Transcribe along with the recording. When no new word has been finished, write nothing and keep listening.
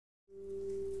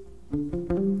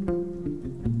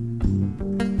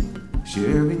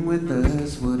sharing with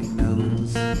us what he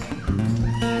knows.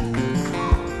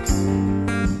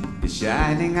 His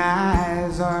shining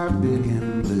eyes are big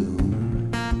and blue.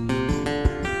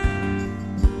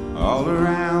 All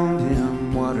around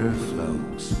him water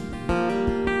flows.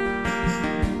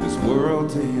 This world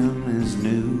to him is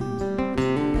new.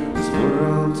 This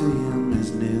world to him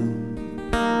is new.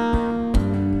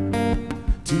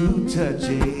 To touch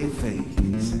a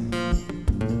face,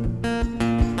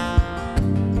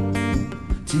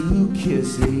 to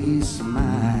kiss a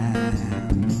smile.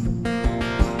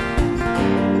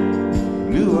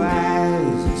 New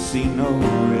eyes see no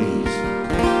race.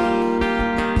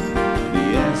 The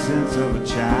essence of a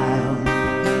child.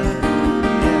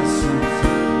 The essence.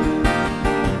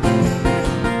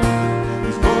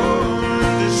 He's born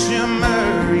to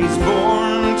shimmer. He's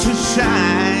born to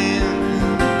shine.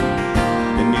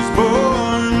 And he's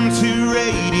born to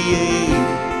radiate.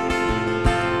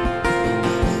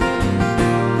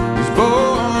 He's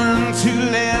born to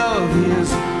live.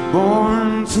 He's born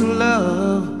to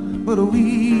love. But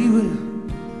we will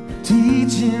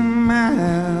teach him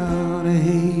how to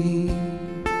hate.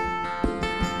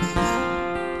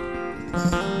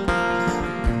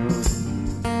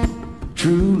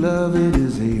 True love, it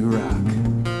is a rock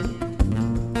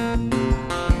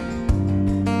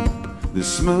that's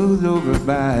smoothed over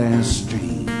by a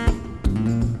stream.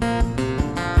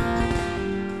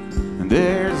 And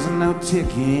there's no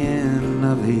ticking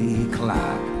of a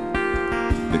clock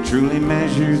that truly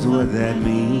measures what that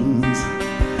means.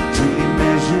 Truly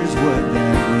measures what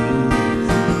that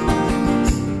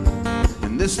means.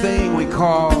 And this thing we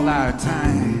call our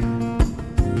time.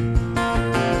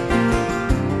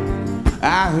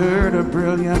 I heard a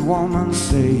brilliant woman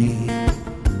say,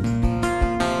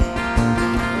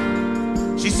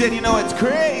 she said, you know, it's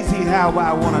crazy how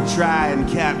I want to try and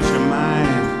capture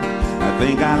mine. I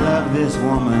think I love this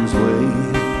woman's way.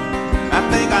 I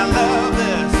think I love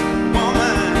this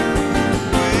woman.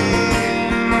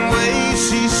 The way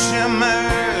she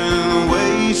shimmers, the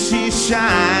way she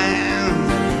shines,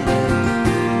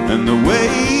 and the way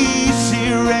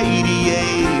she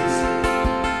radiates.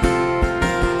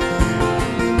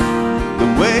 The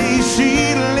way she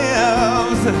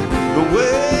lives, the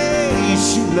way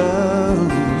she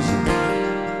loves,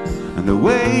 and the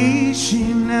way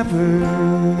she never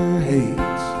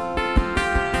hates.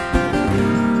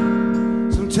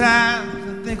 Sometimes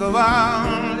I think of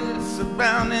all this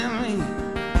surrounding me,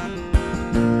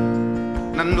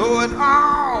 and I know it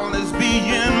all is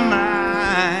being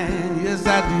mine. Yes,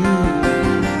 I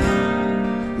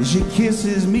do. She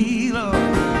kisses me, Lord.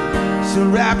 She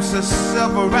wraps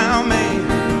herself around me.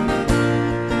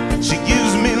 She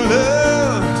gives me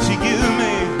love. She gives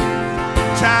me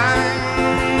time.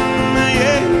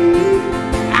 Yeah,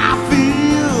 I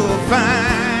feel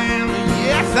fine.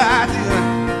 Yes, I do.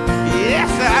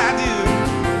 Yes, I do.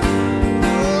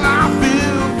 Oh, I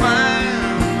feel fine.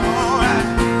 All right.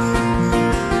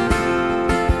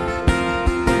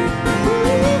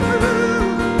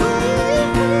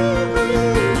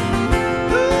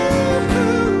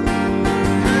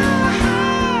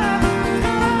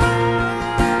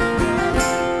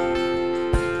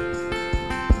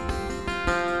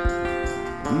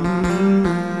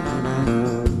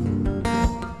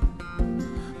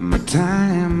 My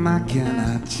time I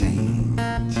cannot change.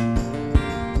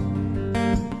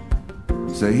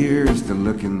 So here's to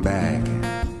looking back,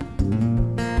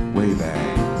 way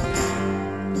back.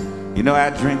 You know, I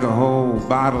drink a whole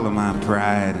bottle of my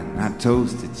pride, and I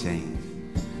toast to change,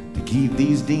 to keep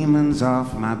these demons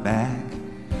off my back.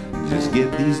 Just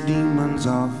get these demons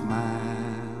off my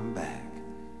back.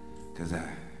 Cause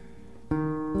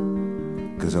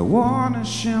I wanna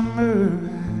shimmer,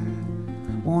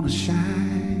 I wanna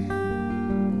shine.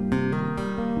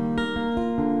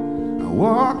 I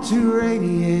want to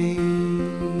radiate.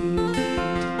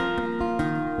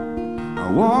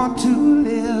 I want to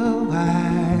live.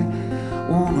 I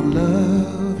wanna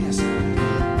love. Yes, I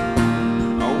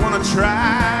wanna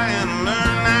try and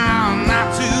learn now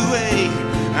not to hate.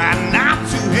 Not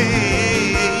to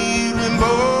hate. We're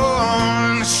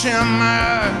born to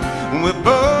shimmer. We're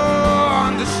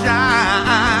born to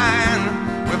shine.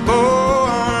 We're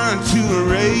born to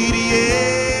radiate.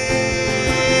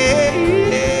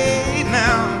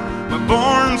 Now we're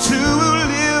born to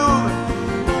live.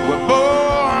 We're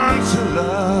born to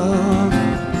love.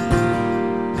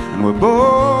 And we're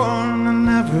born to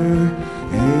never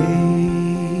hate.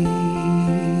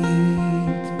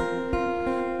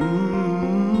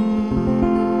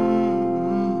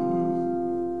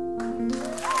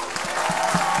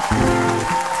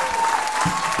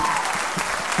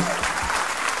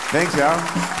 Thanks, y'all.